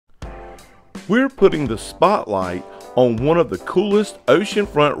We're putting the spotlight on one of the coolest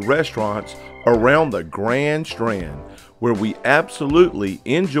oceanfront restaurants around the Grand Strand, where we absolutely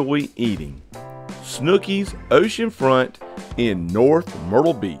enjoy eating. SNOOKY'S Oceanfront in North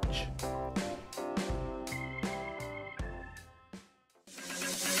Myrtle Beach.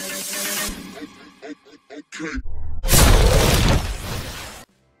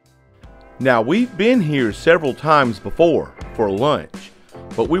 Now, we've been here several times before for lunch,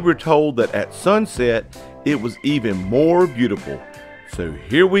 but we were told that at sunset it was even more beautiful, so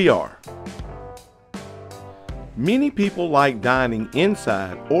here we are. Many people like dining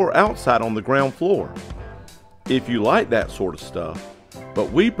inside or outside on the ground floor, if you like that sort of stuff,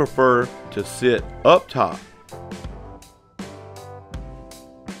 but we prefer to sit up top,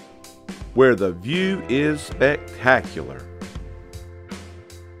 where the view is spectacular.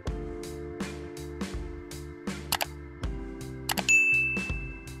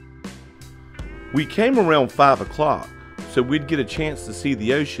 We came around 5 o'clock so we'd get a chance to see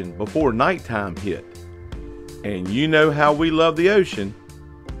the ocean before nighttime hit. And you know how we love the ocean.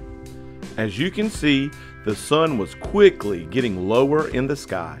 As you can see, the sun was quickly getting lower in the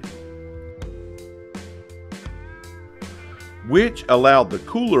sky, which allowed the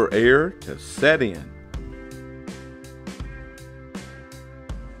cooler air to set in.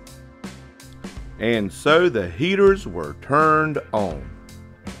 And so the heaters were turned on.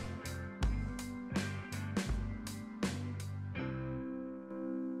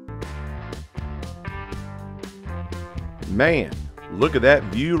 Man, look at that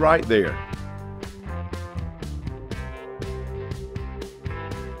view right there.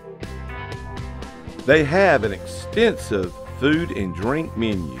 They have an extensive food and drink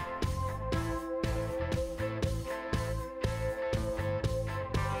menu.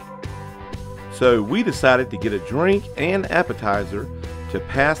 So we decided to get a drink and appetizer to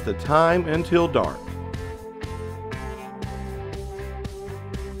pass the time until dark.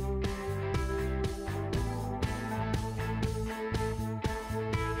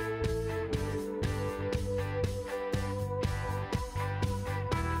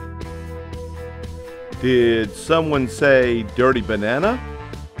 Did someone say dirty banana?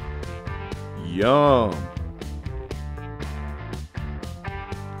 Yum!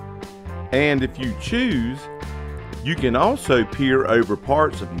 And if you choose, you can also peer over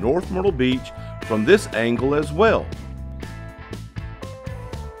parts of North Myrtle Beach from this angle as well.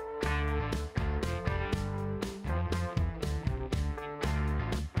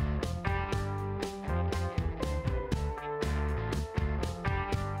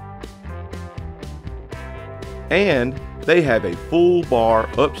 And they have a full bar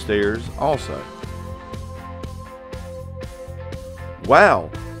upstairs also.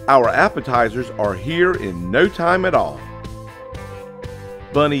 Wow, our appetizers are here in no time at all.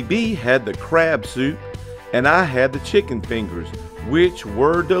 Bunny B had the crab soup and I had the chicken fingers, which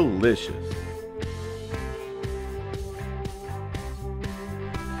were delicious.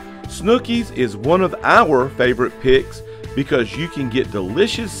 SNOOKY'S is one of our favorite picks because you can get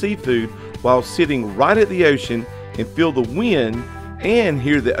delicious seafood while sitting right at the ocean and feel the wind and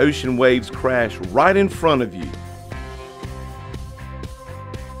hear the ocean waves crash right in front of you.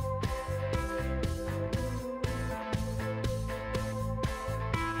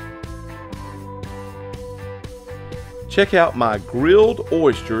 Check out my grilled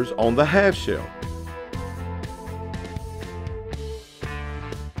oysters on the half shell.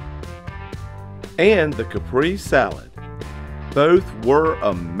 And the Capri salad. Both were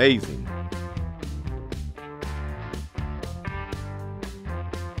amazing.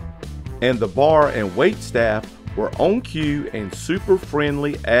 And the bar and wait staff were on cue and super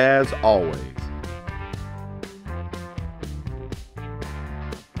friendly as always.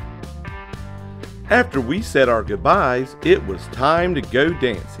 After we said our goodbyes, it was time to go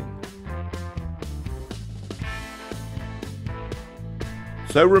dancing.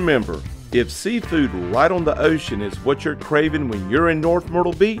 So remember, if seafood right on the ocean is what you're craving when you're in North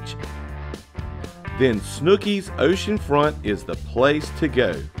Myrtle Beach, then SNOOKY'S Oceanfront is the place to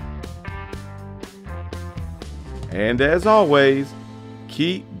go. And as always,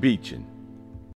 keep beaching.